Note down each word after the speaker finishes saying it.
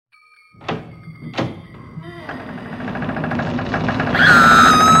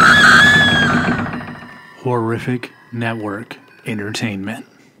Horrific Network Entertainment.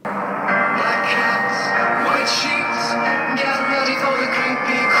 Black cats, white sheets, get ready for the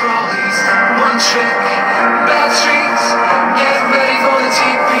creepy crawlies. One trick, bad streets, get ready for the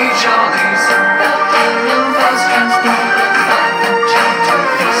teepee jollies. Those cats know that the gentle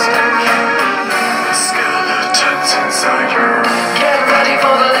beast the skeletons inside you. Get ready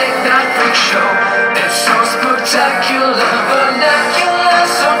for the late night freak show. It's so spectacular, vernacular,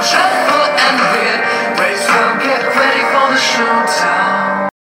 so dreadful and weird. Race will get ready for the showtime.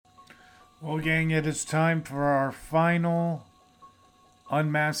 Well, gang, it is time for our final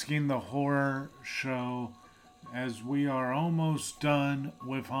Unmasking the Horror show, as we are almost done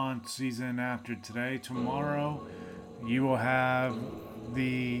with Haunt season after today. Tomorrow, you will have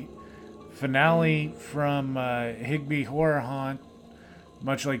the finale from Higby Horror Haunt,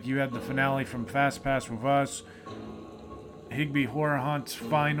 much like you had the finale from Fast Pass with us. Higby Horror Haunt's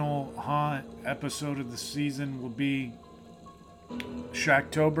final haunt episode of the season will be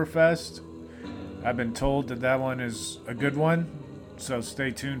Shacktoberfest. I've been told that one is a good one, so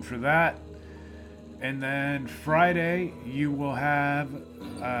stay tuned for that. And then Friday, you will have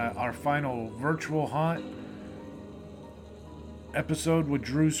our final virtual haunt episode with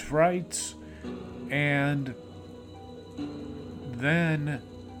Drew's Frights. And then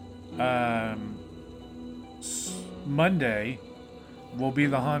Monday will be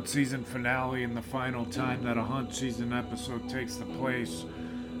the haunt season finale and the final time that a haunt season episode takes the place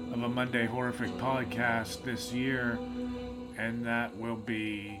of a Monday Horrific podcast this year, and that will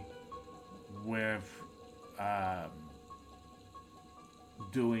be with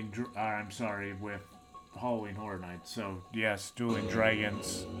with Halloween Horror Nights. So yes, Dueling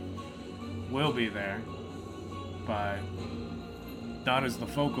Dragons will be there, but not as the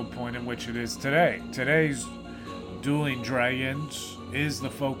focal point in which it is today. Today's Dueling Dragons is the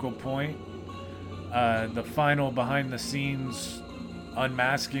focal point. The final behind the scenes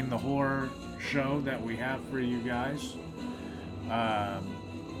Unmasking the Horror show that we have for you guys.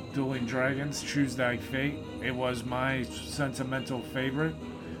 Dueling Dragons, Choose Thy Fate. It was my sentimental favorite.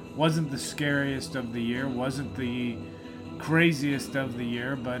 Wasn't the scariest of the year, wasn't the craziest of the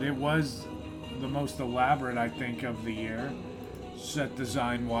year, but it was the most elaborate, I think, of the year, set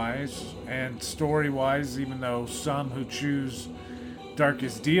design wise and story wise, even though some who choose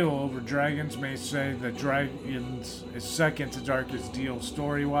Darkest Deal over Dragons may say that Dragons is second to Darkest Deal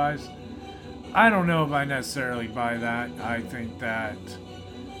story-wise. I don't know if I necessarily buy that. I think that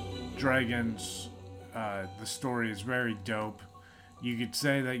Dragons, the story is very dope. You could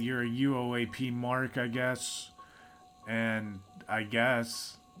say that you're a UOAP mark, I guess. And I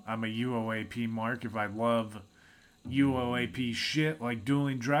guess I'm a UOAP mark if I love UOAP shit like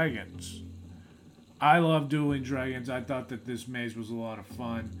Dueling Dragons. I love Dueling Dragons. I thought that this maze was a lot of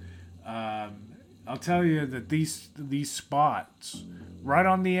fun. I'll tell you that these spots, right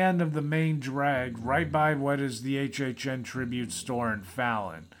on the end of the main drag, right by what is the HHN Tribute Store in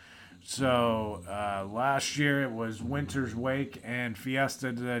Fallon. So last year it was Winter's Wake and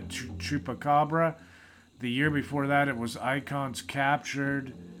Fiesta de Chupacabra. The year before that it was Icons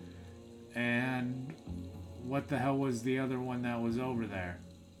Captured. And what the hell was the other one that was over there?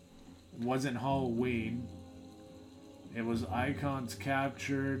 Wasn't Halloween. It was Icons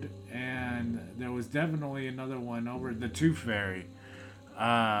Captured, and there was definitely another one over the Tooth Fairy.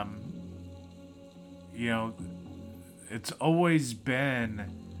 It's always been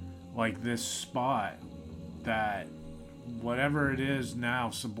like this spot that whatever it is now,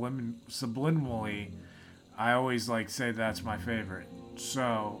 subliminally, I always say that's my favorite.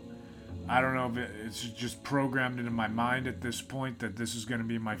 So I don't know if it's just programmed into my mind at this point that this is going to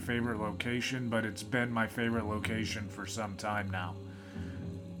be my favorite location, but it's been my favorite location for some time now.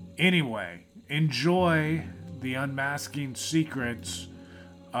 Anyway, enjoy the unmasking secrets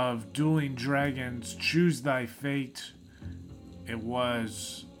of Dueling Dragons, Choose Thy Fate. It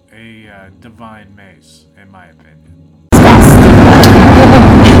was a divine maze, in my opinion.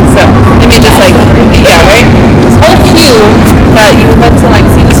 So, I mean, just yeah, right? This whole queue that you went to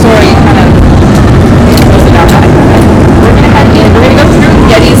see the story kind of goes down that. We're gonna head in. We're gonna go through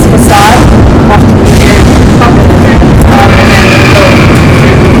Yeti's facade, walk through here, and then go.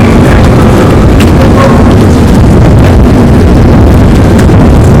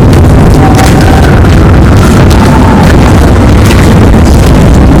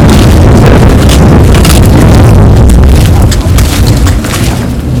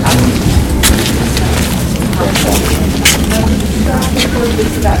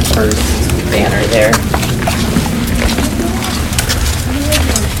 That first banner there.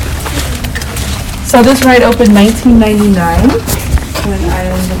 So this ride opened 1999 when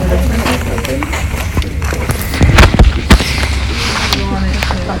Island of the Richmond was opened.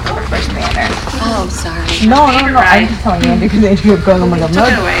 Oh, sorry. No. I'm just telling Andy because Andy kept going. I'm like, I'm Took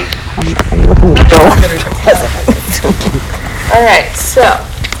it not. away. I'm looking at the door. All right, so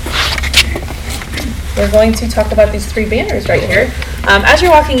we're going to talk about these 3 banners right here. As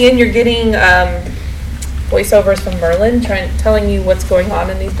you're walking in, you're getting voiceovers from Merlin, telling you what's going on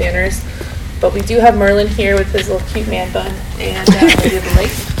in these banners. But we do have Merlin here with his little cute man bun and Lady of the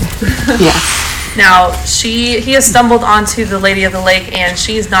Lake. Yes. Now, he has stumbled onto the Lady of the Lake, and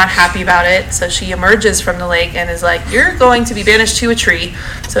she's not happy about it. So she emerges from the lake and is like, "You're going to be banished to a tree."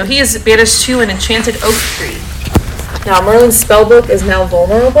 So he is banished to an enchanted oak tree. Now, Merlin's spellbook is now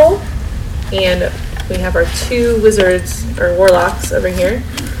vulnerable, and we have our 2 wizards or warlocks over here.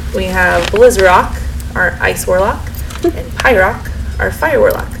 We have Blizzrock, our ice warlock, and Pyrock, our fire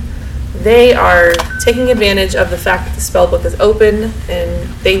warlock. They are taking advantage of the fact that the spellbook is open, and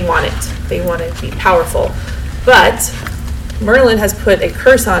they want it. They want it to be powerful. But Merlin has put a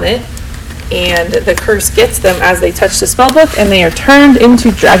curse on it, and the curse gets them as they touch the spellbook, and they are turned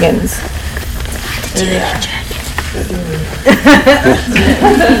into dragons.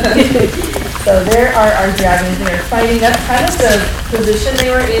 So there are our dragons. They are fighting. That's kind of the position they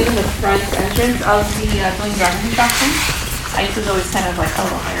were in the front entrance of the Dueling Dragons faction. Ice is always kind of like a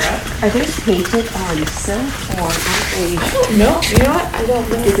little higher up. Are they painted on silk or No, you know what? I don't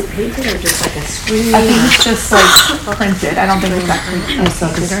know. is it painted or just like a screen? I think it's just like printed. I don't think it's actually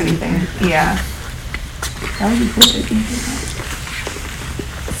painted or anything. Yeah. That would be cool if they painted that.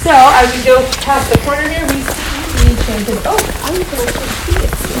 So as we go past the corner here, we see the enchanted oak. I can actually see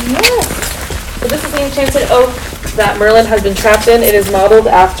it. Yes. So this is the enchanted oak that Merlin has been trapped in. It is modeled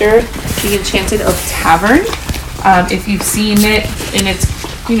after the Enchanted Oak Tavern. If you've seen it in its,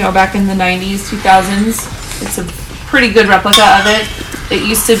 back in the 90s, 2000s, it's a pretty good replica of it. It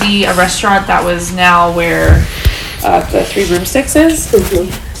used to be a restaurant that was now where the 3 Broomsticks is. So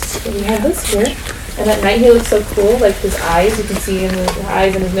we have this here. And at night he looks so cool, like his eyes, you can see in his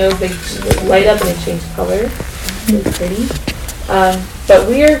eyes and his nose, they light up and they change color. It's pretty. But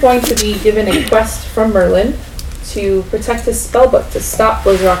we are going to be given a quest from Merlin to protect his spellbook, to stop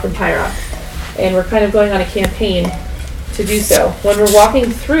Blizzrock and Pyrock. And we're kind of going on a campaign to do so. When we're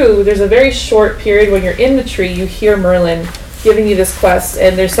walking through, there's a very short period when you're in the tree, you hear Merlin giving you this quest,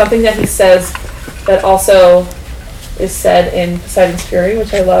 and there's something that he says that also is said in Poseidon's Fury,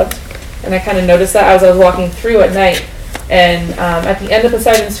 which I loved. And I kind of noticed that as I was walking through at night. And at the end of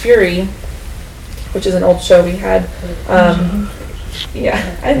Poseidon's Fury, which is an old show we had,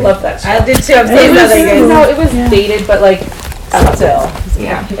 yeah, I love that show. I did too. I'm saying that it was dated, but like, still.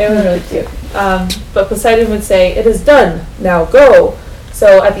 Yeah, it was really cute. But Poseidon would say, "It is done, now go."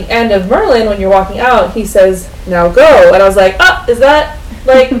 So at the end of Merlin, when you're walking out, he says, "Now go." And I was like, "Oh, is that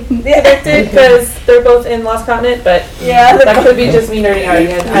like connected?" Because they're both in Lost Continent, but yeah, that could be just me nerding out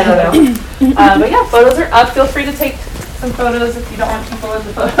again. I don't know. But yeah, photos are up. Feel free to take some photos if you don't want people in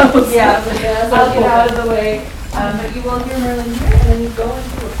the photos. Yeah, but yeah, I'll get out of the way. But you will hear Merlin here, and then you go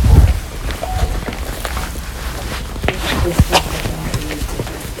into a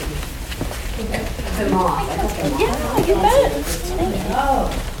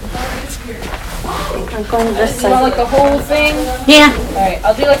I'm going this You want like the whole thing? Yeah. Alright,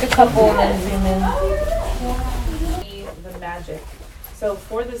 I'll do like a couple and then zoom in. The magic. So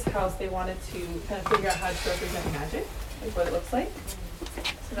for this house, they wanted to kind of figure out how to represent magic, like what it looks like.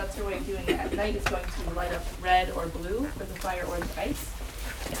 So that's their way of doing it. At night, it's going to light up red or blue for the fire or the ice,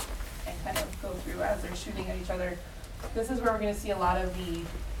 and kind of go through as they're shooting at each other. This is where we're going to see a lot of the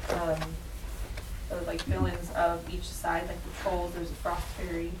like villains of each side, like the trolls. There's a frost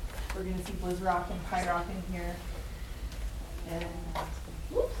fairy. We're going to see Blizzrock and Pyrock in here, and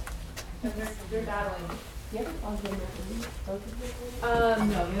whoops, and they're battling. Yeah, no,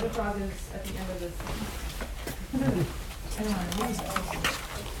 the other frog is at the end of this scene.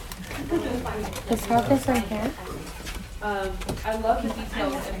 The frog is right here. I love the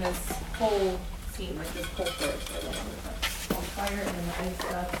details in this whole scene, like this whole forest. I love the fire and then the ice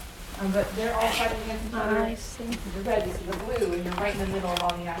stuff. But they're all fighting against each other. I see. The red, you see the blue, and you're right in the middle of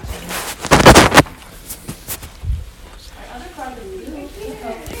all the action. Our other frog is blue.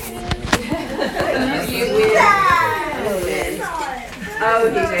 You win. Oh,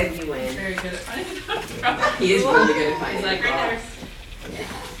 he said you win. Very good at finding He is really good at finding He's like right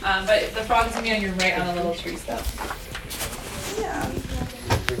there. But the frog is gonna be on your right on a little tree stump. Yeah.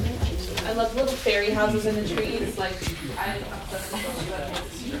 I love little fairy houses in the trees. Like I'm obsessed with those.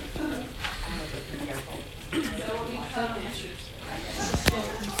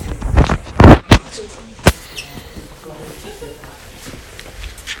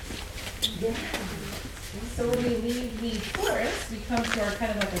 So when we leave the forest, we come to our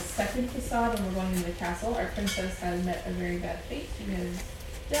kind of like a second facade when we're going into the castle. Our princess has met a very bad fate. She has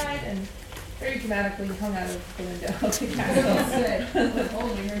died and very dramatically hung out of the window of the castle.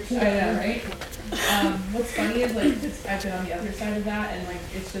 Holding her I know, right? What's funny is like I've been on the other side of that, and like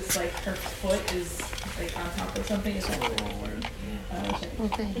it's just like her foot is like on top of something. It's like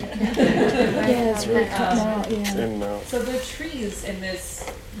Okay. yeah, it's really cut out, yeah. And So the trees in this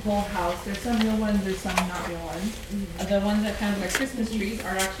whole house, there's some real ones, there's some not real ones. The ones that kind of like Christmas trees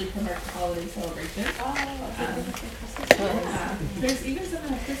are actually from our holiday celebration. There's even some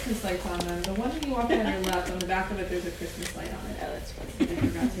that have Christmas lights on them. The one that you walk on your left, on the back of it, there's a Christmas light on it. Oh, that's funny. I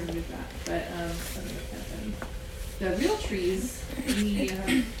forgot to remove that. But I think that's kind of funny. The real trees,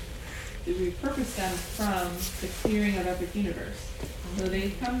 we repurposed them from the clearing of Epic Universe. So they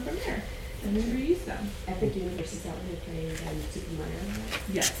come from there, and we reuse them. Epic Universe, is that when you're playing Super Mario?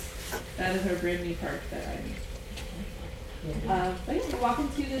 Yes, that is our brand new park that I'm. But yeah, we walk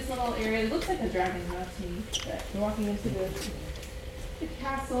into this little area. It looks like a dragon, not to me. But we're walking into the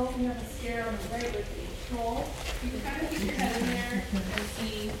castle. We have a stair on the right with a troll. You can kind of keep your head in there and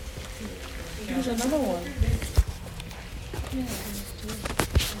see. There's another one.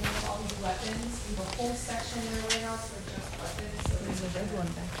 All these weapons. We have a whole section in our warehouse for just weapons. So there's a red one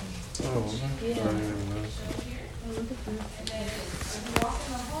back there. oh, was that? Yeah. I didn't even know. And then as you walk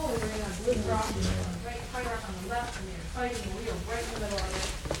in the hallway, we're gonna have Blue Rock on the right, High Rock on the left, and you're fighting, and we are right in the middle of it.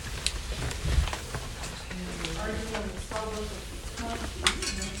 Arjun one of the spellbooks with these copies.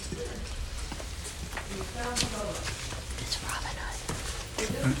 We found the book. It's Robin Hood. So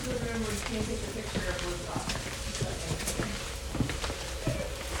this is the room where you can't take a picture of Blue Rock.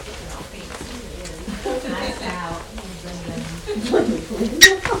 Looking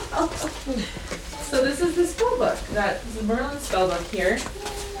all So this is the spell book, that the Merlin spell book here.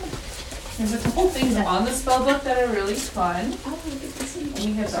 There's a couple things on the spell book that are really fun. And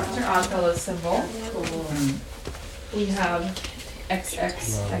we have Dr. Oddfellow's symbol. We have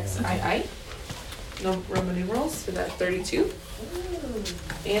XXXII. No Roman numerals, so that's 32.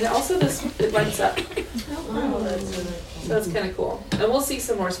 And also this, it lights up. So that's kind of cool. And we'll see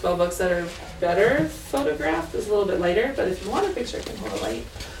some more spell books that are better photographed. It's a little bit lighter, but if you want a picture, it can hold a light.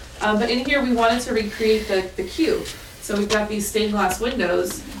 But in here, we wanted to recreate the cube. So we've got these stained glass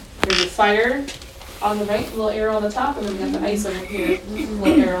windows. There's a fire on the right, a little arrow on the top, and then we got the ice over here, a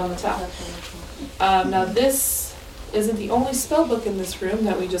little arrow on the top. Now this isn't the only spell book in this room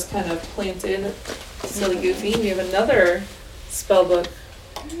that we just kind of planted silly goofy. We have another spell book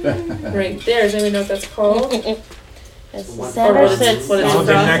right there. Does anybody know what that's called? It's Or what it's Oh,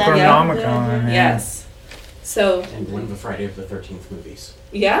 the from? Necronomicon. yeah. Yes. So, And one of the Friday the 13th movies.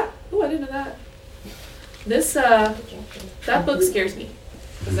 yeah? Oh, I didn't know that. This, that book scares me.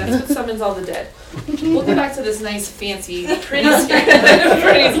 Because that's what summons all the dead. We'll get back to this nice, fancy, pretty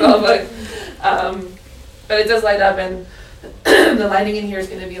spell book. But it does light up, and the lighting in here is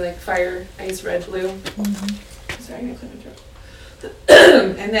going to be like fire, ice, red, blue. Sorry, I'm going to clear my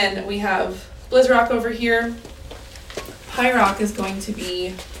throat. And then we have Blizzrock over here. High Rock is going to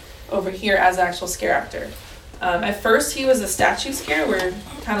be over here as the actual scare actor. At first he was a statue scare where it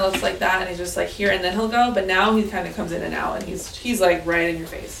kind of looks like that, and he's just like here and then he'll go, but now he kind of comes in and out, and he's like right in your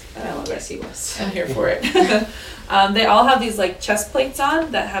face. And I love it. He was. I'm here for it. They all have these like chest plates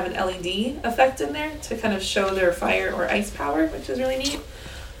on that have an LED effect in there to kind of show their fire or ice power, which is really neat.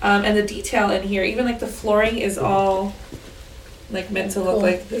 And the detail in here, even like the flooring is all like meant to look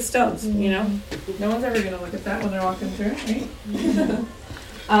like the stones, you know? No one's ever gonna look at that when they're walking through, right?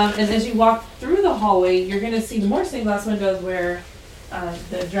 And as you walk through the hallway, you're gonna see more stained glass windows where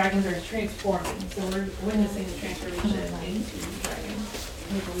the dragons are transforming. So we're witnessing the transformation into dragons.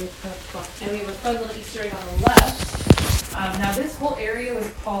 And we have a fun little Easter egg on the left. Now this whole area was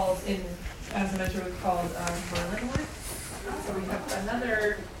called, as I mentioned, was called Merlin Wood. So we have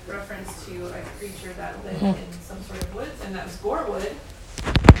another reference to a creature that lived in some sort of woods, and that was Gorewood,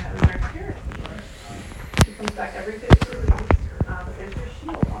 and that was our carrot. He comes back every 50 years. But there's your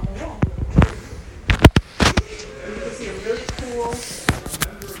shield on the wall. You can see a really cool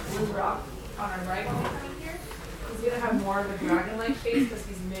blue rock on our right when we come in here. He's going to have more of a dragon-like face because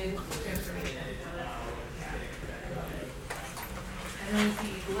he's mid-transformation. And then you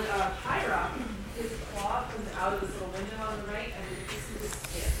see High Rock. His claw comes out of this little window on the right, and you can see his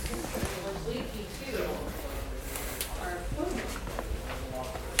skin. And we're blinking to our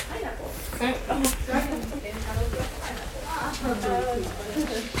pineapple. Dragon skin out of the pineapple.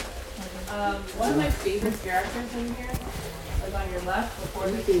 One of my favorite characters in here is on your left before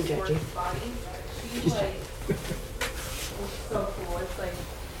the body. She's like, it's so cool. It's like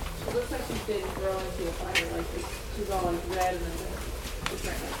It looks like she's been thrown into a fire, like she's all like red and then it's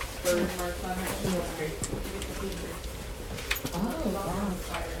like burn marks on her. She looks great. Oh, wow.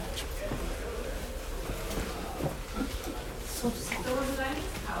 So sad. So was it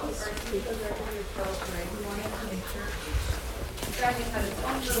Ivy's house, or because they're going to tell us, right? We wanted to make sure. The dragon had its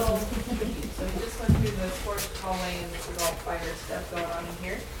own little so we just went through the sports hallway and this is all fire stuff going on in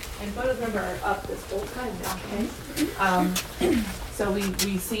here. And photos remember are up this whole time now, okay? So we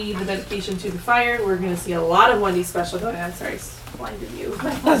see the dedication to the fire. We're gonna see a lot of Wendy's special going on. Sorry, blinded you.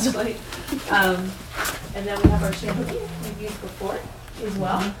 Flashlight. And then we have our chandelier we've used before as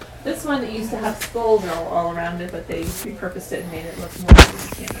well. This one used to have skulls all around it, but they repurposed it and made it look more like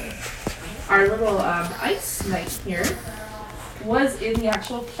a candle. Our little ice knight here was in the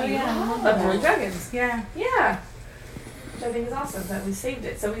actual cube of Dueling Dragons. Yeah. Yeah. Which I think is awesome that we saved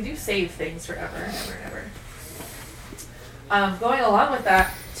it. So we do save things forever and ever and ever. Going along with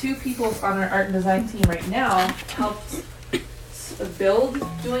that, 2 people on our art and design team right now helped build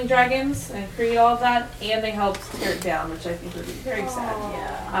Dueling Dragons and create all of that, and they helped tear it down, which I think would be very sad.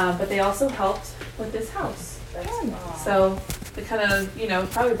 Yeah. But they also helped with this house. So it kind of,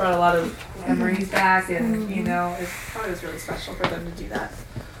 probably brought a lot of memories back, and it probably was really special for them to do that.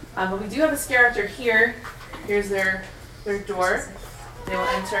 But we do have a scare actor here. Here's their door. They will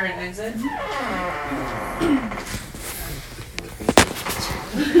enter and exit.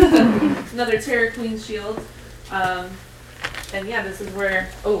 Another Terror Queen shield. And yeah, this is where,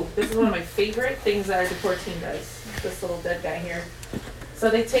 this is one of my favorite things that our decor team does. This little dead guy here. So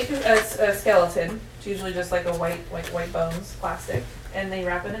they take a skeleton, it's usually just like a white bones, plastic, and they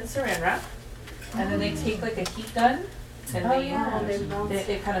wrap it in saran wrap. And then they take like a heat gun, and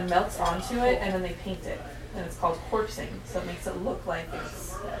it kind of melts onto it, and then they paint it. And it's called corpsing, so it makes it look like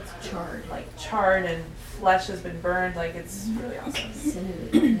it's charred and flesh has been burned, like it's really awesome.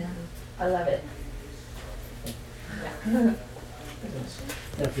 I love it. Yeah.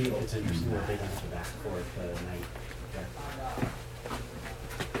 I think it's interesting that they don't have the back for the night.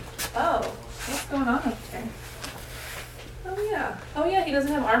 Oh, what's going on up there? Oh yeah, he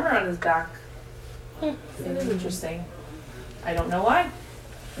doesn't have armor on his back. It is interesting. I don't know why.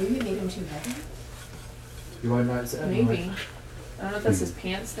 Maybe it made him too heavy. You want to say Maybe. I don't know if that's his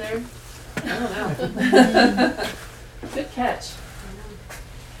pants there. I don't know. Good catch.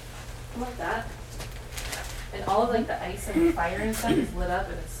 I like that. And all of like the ice and the fire and stuff is lit up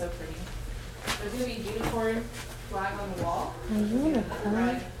and it's so pretty. There's gonna be a unicorn flag on the wall. Right in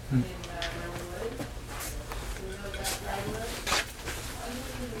Marywood. Do you know what that flag was?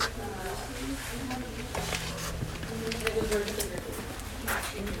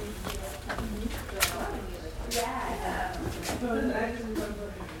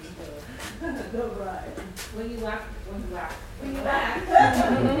 When you laugh, when you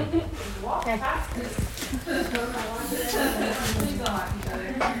walk past this. Please don't laugh each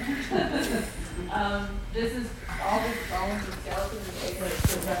other. This is all the bones and skeletons and things like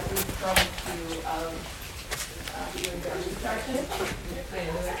directly from the attraction.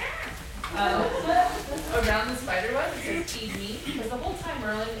 Around the spider web, it says feed me. Because the whole time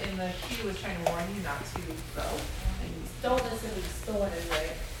Merlin in the queue was trying to warn you not to go. And you don't listen, you still went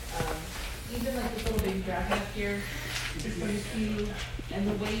anyway. Even like this little baby dragon up here is from the queue. And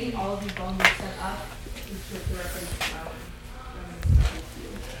the way all of these bones are set up is just a reference from the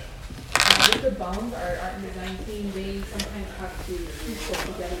queue. With the bones, our art and design team, they sometimes have to piece them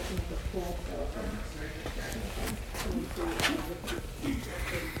together to make a full skeleton.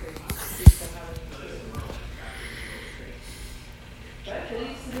 But at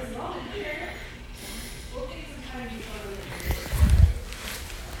least this is all in here. We'll take some time before we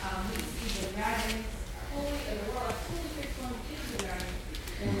see the dragons fully, and the world fully transformed into the dragon,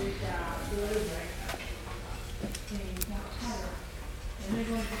 and we've got the little dragon. And we've got power. And they're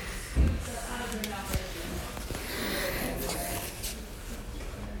going to scoop that out of their mouth.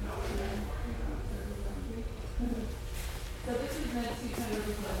 So this is meant to kind of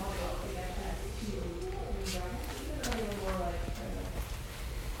look like a model of the access to the dragons. It's a little more like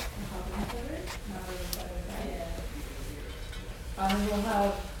on top of each other, not really side by side. We'll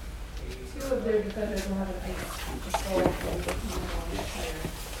have 2 of their defenders will have an ice skull for the team on the fire.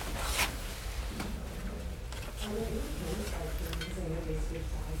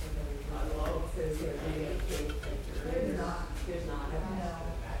 There's not. No.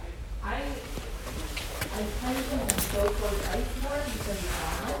 I kind of think I'm so close ice more because it's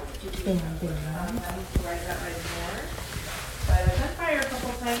not. I need to write that right more. But I've done fire a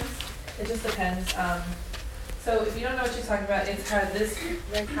couple times. It just depends. So if you don't know what she's talking about, it's had this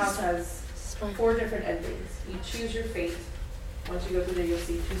house has 4 different endings. You choose your fate, Once you go through there, you'll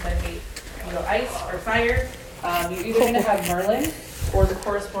see 2 side gate. You go ice or fire. You're either going to have Merlin or the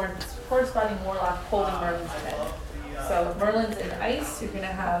corresponding warlock holding Merlin's head. So if Merlin's in ice, you're going to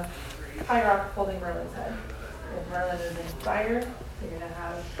have High Rock holding Merlin's head. If Merlin is in fire, you're going to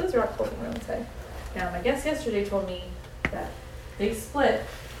have Blizzard Rock holding Merlin's head. Now, my guest yesterday told me that they split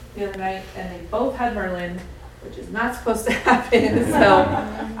the other night and they both had Merlin, which is not supposed to happen. So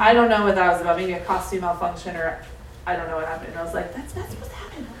I don't know what that was about. Maybe a costume malfunction or I don't know what happened. And I was like, that's not supposed to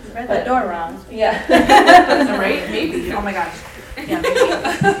happen. Read the door wrong. Yeah. Right? Maybe. Oh my gosh. Yeah,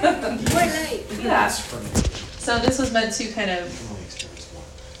 maybe. Yeah. So this was meant to kind of,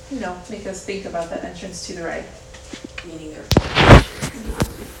 make us think about that entrance to the ride.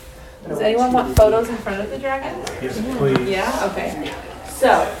 Does anyone want photos in front of the dragon? Yes, please. Yeah? Okay.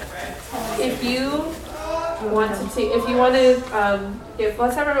 So, if you want to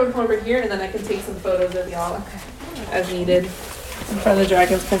let's have everyone come over here and then I can take some photos of y'all as needed in front of the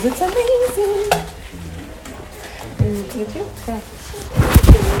dragons because it's amazing. You too? Yeah.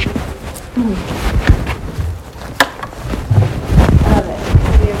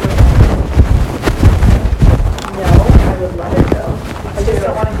 No, I would let it go. I just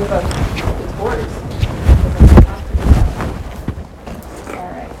don't want to give up the tours.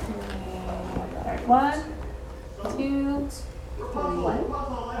 Alright. Alright, 1, 2, 3.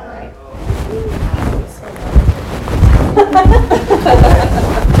 Alright.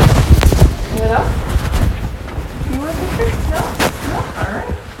 Anyone else? You want a picture? No? No?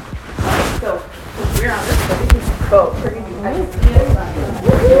 Alright. So, we're on this, but we can go. We're going to do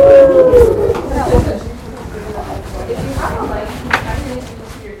If you have a light, you can actually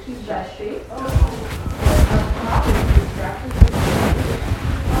introduce your cube dash shape.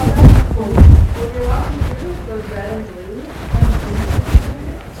 When you're walking through those red and blue,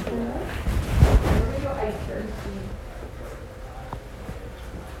 we're going to go ice first.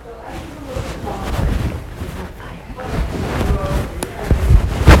 So ice is a little smaller.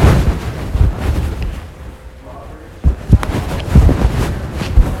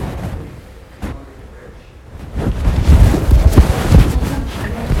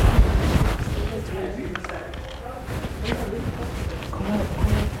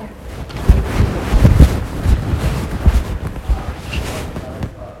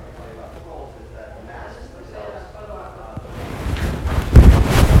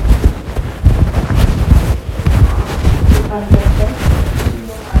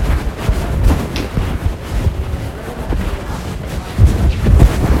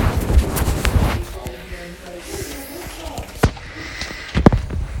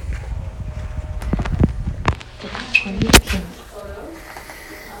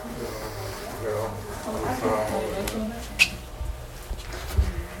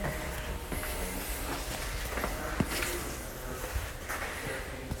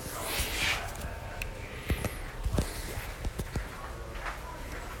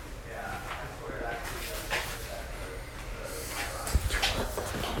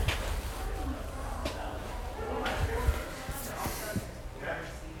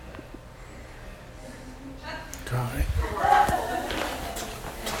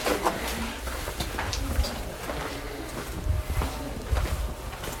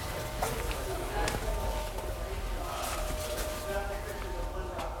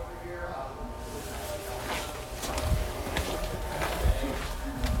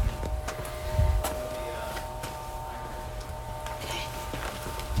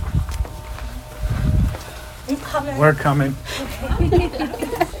 We're coming.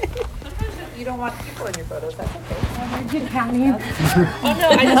 You don't want people in your photos, that's okay. Oh no,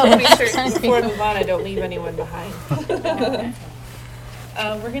 I just want to make sure before I move on, I don't leave anyone behind.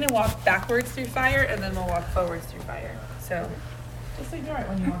 We're going to walk backwards through fire and then we'll walk forwards through fire. So just ignore it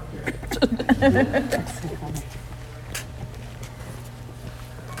when you walk through.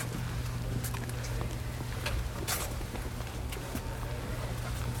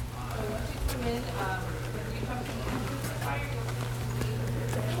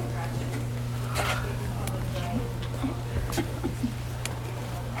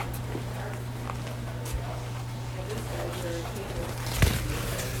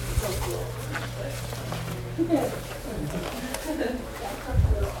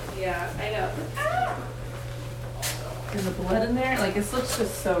 Yeah, I know. There's the blood in there. Like, this looks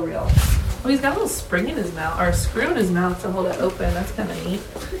just so real. Oh, he's got a little spring in his mouth, or a screw in his mouth to hold it open. That's kind of neat.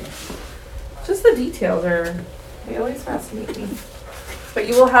 Just the details they always fascinate me. But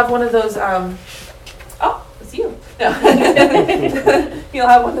you will have one of those, oh, it's you. No. You'll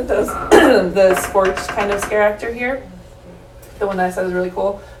have one of those, the scorched kind of scare actor here. The one that I said is really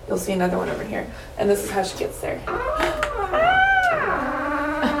cool. You'll see another one over here. And this is how she gets there.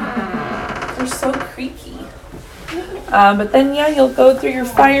 They're so creaky. But then, yeah, you'll go through your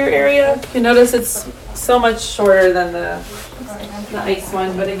fire area. You notice it's so much shorter than the ice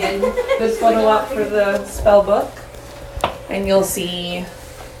one. But again, this photo op for the spell book. And you'll see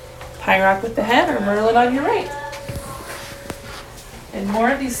Pyrock with the head or Merlin on your right. And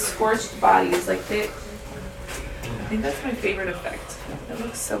more of these scorched bodies. I think that's my favorite effect. It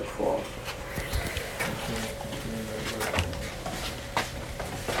looks so cool.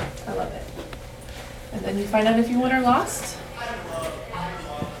 I love it. And then you find out if you won or lost.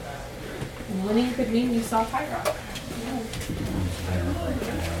 And winning could mean you saw Pyrock.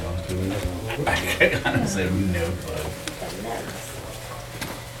 I honestly have no clue.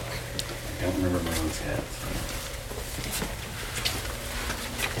 I don't remember Merlin's head.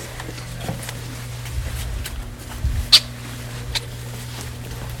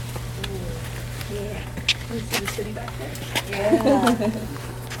 Can you see the city back there? Yeah.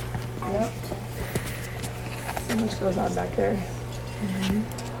 Yep. So much goes on back there.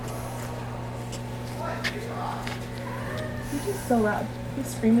 He's just so loud. He's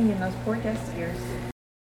screaming in those poor guest ears.